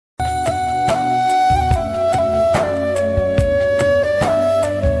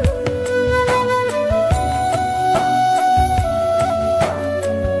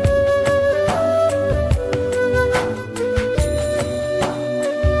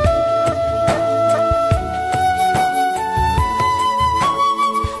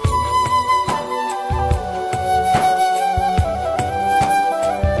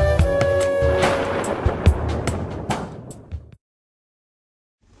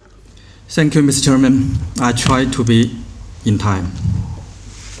Thank you, Mr. Chairman. I try to be in time.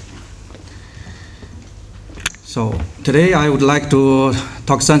 So today I would like to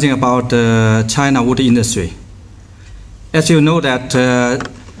talk something about the China wood industry. As you know that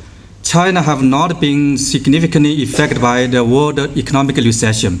China have not been significantly affected by the world economic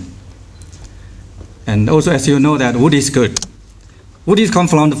recession. And also as you know that wood is good. Wood is come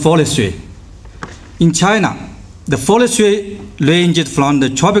from the forestry. In China, the forestry ranges from the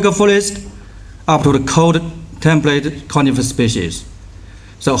tropical forest up to the cold temperate conifer species.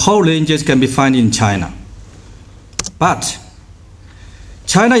 So whole ranges can be found in China. But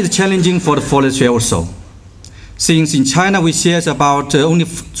China is challenging for the forestry also. Since in China we share about only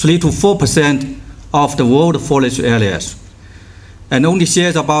 3 to 4% of the world forestry areas, and only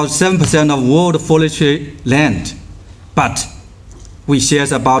shares about 7% of world forestry land. But we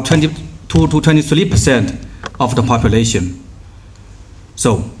share about 22 to 23% of the population.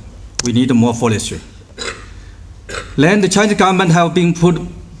 So we need more forestry. Then the Chinese government have been put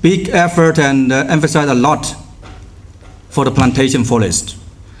big effort and emphasized a lot for the plantation forest.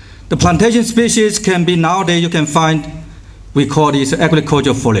 The plantation species can be nowadays you can find, we call this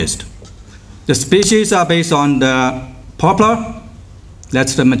agricultural forest. The species are based on the poplar,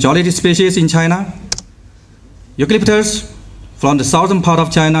 that's the majority species in China. Eucalyptus from the southern part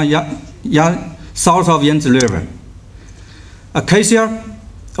of China, south of Yangtze River. Acacia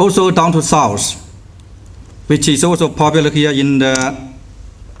also down to south, which is also popular here in the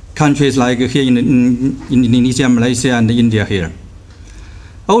countries like here in Indonesia, Malaysia, and India here.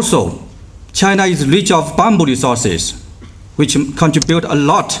 Also, China is rich of bamboo resources, which contribute a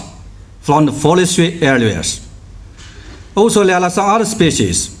lot from the forestry areas. Also, there are some other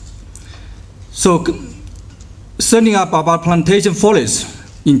species. So, setting up about plantation forests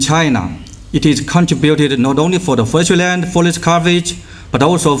in China, it is contributed not only for the forestry land, forest coverage, but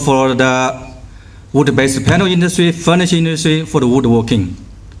also for the wood-based panel industry, furniture industry, for the woodworking.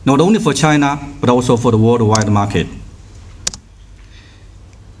 Not only for China, but also for the worldwide market.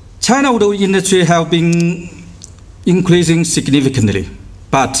 China wood industry have been increasing significantly,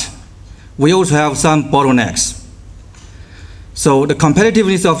 but we also have some bottlenecks. So the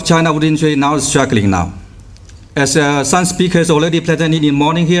competitiveness of China wood industry now is struggling now. As some speakers already presented in the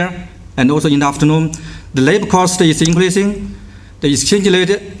morning here, and also in the afternoon, the labor cost is increasing, the exchange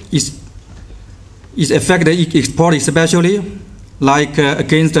rate is affected export especially, like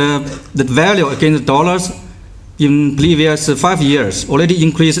against the value against dollars in previous 5 years already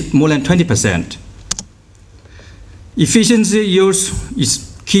increased more than 20%. Efficiency use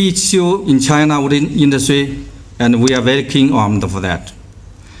is key issue in China wooden industry, and we are very keen on for that.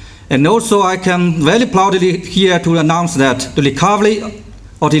 And also I can very proudly here to announce that the recovery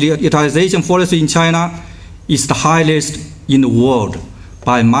or the utilization forestry in China is the highest in the world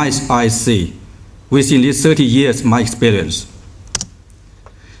by my IC within these 30 years my experience.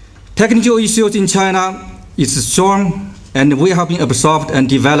 Technical issues in China is strong, and we have been absorbed and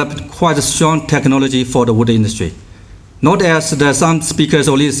developed quite a strong technology for the wood industry. Not as some speakers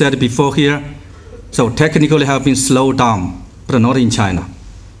already said before here, so technically have been slowed down, but not in China.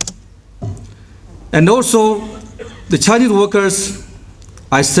 And also, the Chinese workers,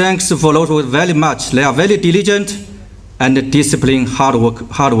 I thank for those very much. They are very diligent and disciplined hard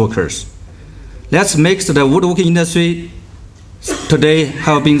workers. Let's make the woodworking industry today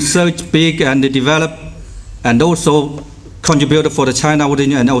have been so big and developed, and also contribute for the China wood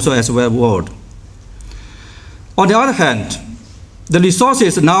and also as well world. On the other hand, the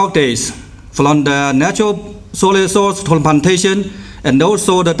resources nowadays from the natural soil resource to plantation and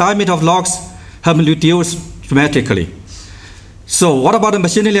also the diameter of logs have been reduced dramatically. So what about the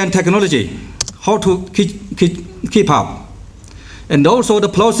machinery and technology? How to keep up? And also the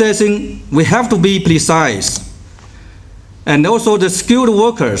processing, we have to be precise. And also the skilled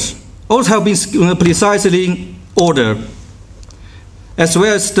workers also have been precisely ordered, as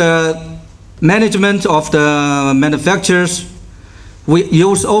well as the management of the manufacturers. We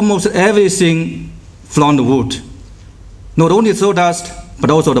use almost everything from the wood, not only sawdust, but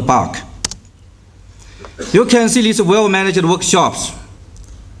also the bark. You can see these well-managed workshops.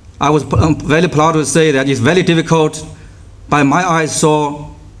 I was very proud to say that it's very difficult. By my eyes, saw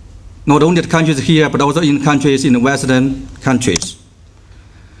not only the countries here, but also in countries in the Western countries.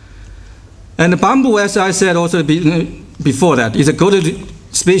 And the bamboo, as I said also before that, is a good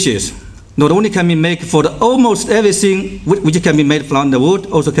species. Not only can be made for almost everything which can be made from the wood,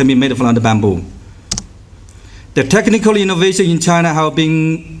 also can be made from the bamboo. The technical innovation in China have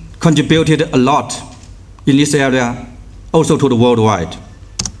been contributed a lot in this area, also to the worldwide.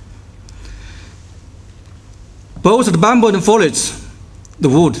 Both the bamboo and forest, the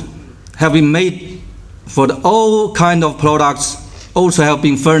wood, have been made for all kind of products, also have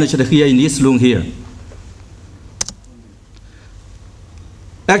been furnished here in this room here.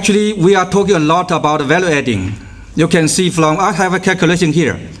 Actually, we are talking a lot about value adding. You can see from, I have a calculation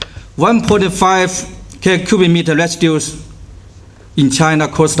here. 1.5 cubic meter residues in China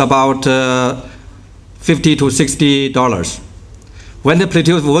cost about $50 to $60. When they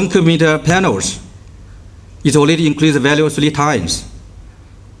produce 1 cubic meter panels, it already increased the value 3 times.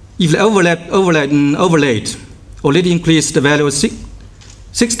 If they overlaid, already increased the value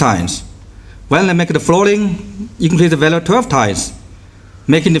 6 times. When they make the flooring, increase the value 12 times.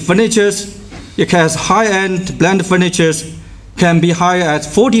 Making the furnitures, it has high-end blend furnitures, can be higher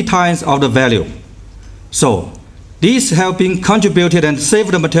as 40 times of the value. So these have been contributed and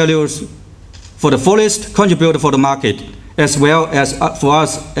saved the materials for the forest, contributed for the market, as well as for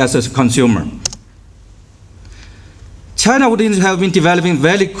us as a consumer. China wood industry have been developing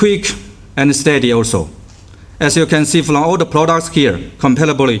very quick and steady also, as you can see from all the products here,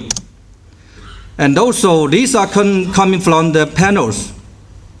 comparably. And also, these are coming from the panels.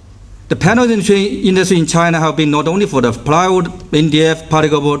 The panel industry in China have been not only for the plywood, MDF,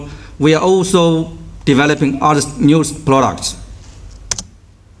 particle board, we are also developing other new products.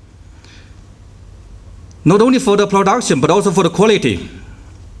 Not only for the production, but also for the quality.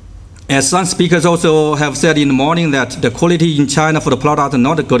 As some speakers also have said in the morning that the quality in China for the product is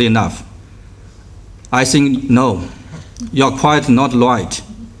not good enough. I think no, you're quite not right.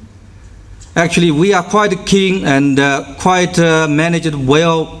 Actually, we are quite keen and quite managed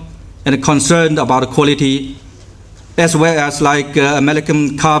well and concerned about quality, as well as like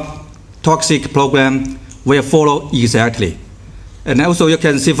American carb toxic program we follow exactly. And also you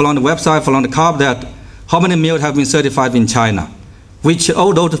can see from the website, from the carb, that how many mills have been certified in China, which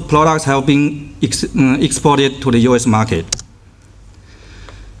all those products have been exported to the US market.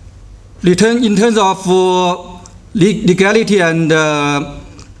 In terms of legality and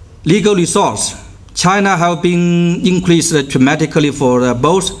legal resource, China have been increased dramatically for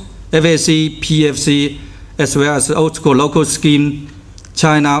both FSC, PFC, as well as also local scheme,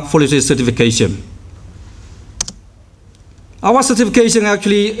 China forestry certification. Our certification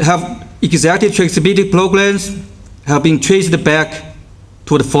actually have executive traceability programs have been traced back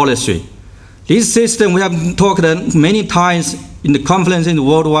to the forestry. This system we have talked many times in the conferences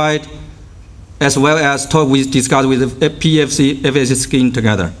worldwide, as well as discussed with the PFC, FSC scheme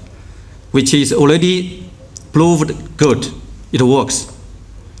together, which is already proved good. It works.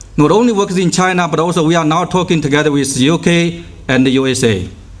 Not only works in China, but also we are now talking together with the UK and the USA.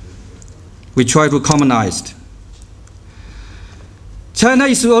 We try to commonize. China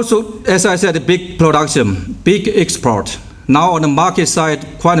is also, as I said, a big production, big export. Now on the market side,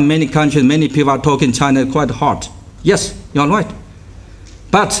 quite many countries, many people are talking China quite hot. Yes, you're right.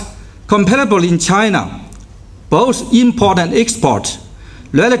 But comparable in China, both import and export,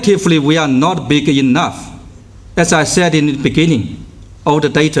 relatively we are not big enough. As I said in the beginning, all the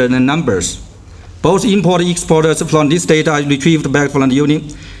data and the numbers. Both import and exporters from this data are retrieved back from the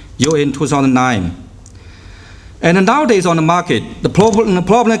UN 2009. And nowadays on the market, the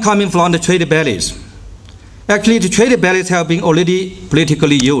problem coming from the trade barriers. Actually, the trade barriers have been already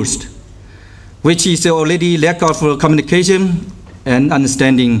politically used, which is already lack of communication and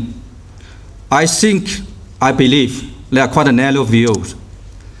understanding. I believe, there are quite narrow views.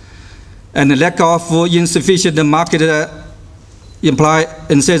 And the lack of insufficient market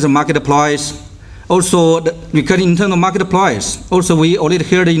market price. Also, regarding internal market price. Also, we already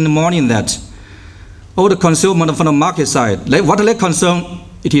heard in the morning that all the consumers from the market side, what they concern,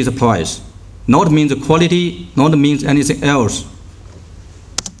 it is the price. Not means the quality, not means anything else.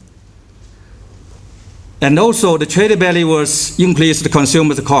 And also, the trade barrier was increased the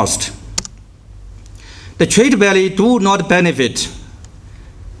consumer's cost. The trade barrier do not benefit,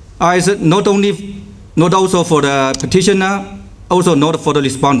 not also for the petitioner, also not for the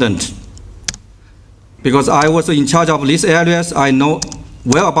respondent. Because I was in charge of these areas, I know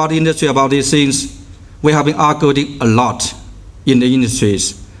well about the industry, about these things. We have been arguing a lot in the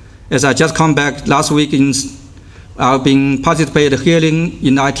industries. As I just come back last week, I've been participating in a hearing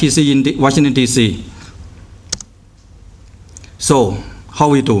in ITC in Washington, D.C. So, how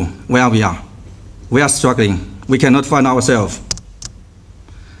we do, where we are? We are struggling. We cannot find ourselves.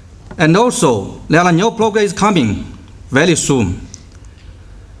 And also, there are new programs coming very soon.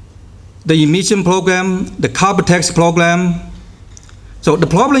 The emission program, the carbon tax program. So the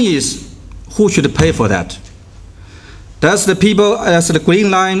problem is, who should pay for that? That's the people, as the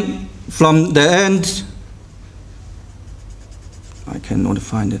green line from the end. I cannot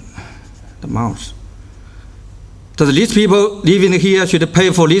find it, the mouse. So these people living here should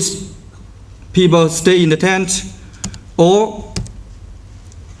pay for this people stay in the tent, or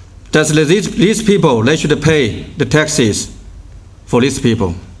does these people, they should pay the taxes for these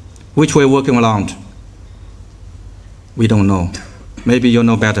people? Which we're working around? We don't know. Maybe you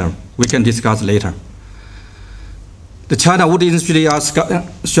know better. We can discuss later. The China wood industry are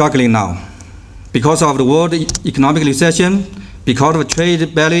struggling now because of the world economic recession, because of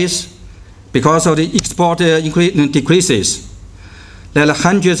trade barriers, because of the export decreases. There are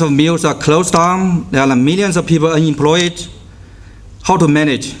hundreds of mills are closed down. There are millions of people unemployed. How to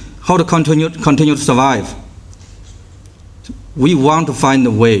manage? How to continue to survive? We want to find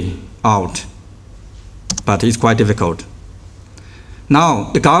a way out, but it's quite difficult.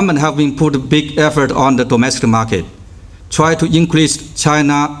 Now, the government have been put a big effort on the domestic market, try to increase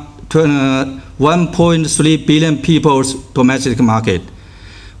China to 1.3 billion people's domestic market,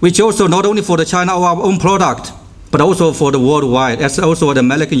 which also not only for the China or our own product, but also for the worldwide, as also the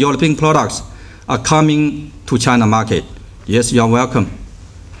American, European products are coming to China market. Yes, you are welcome.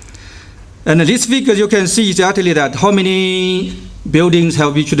 And this figure you can see exactly that how many buildings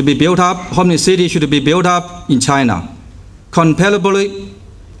should be built up, how many cities should be built up in China. Comparably,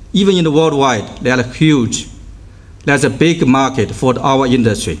 even in the worldwide, they are huge. There's a big market for our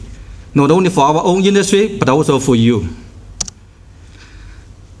industry, not only for our own industry, but also for you.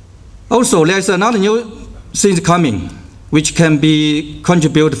 Also, there's another new thing coming, which can be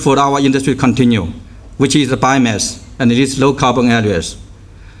contributed for our industry to continue, which is the biomass and these low carbon areas.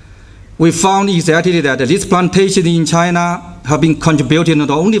 We found exactly that these plantations in China have been contributing not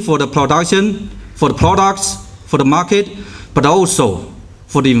only for the production, for the products, for the market, but also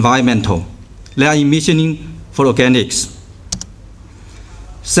for the environmental. They are emissioning for organics.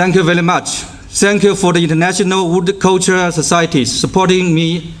 Thank you very much. Thank you for the International Wood Culture Society supporting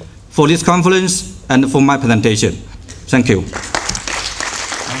me for this conference and for my presentation. Thank you.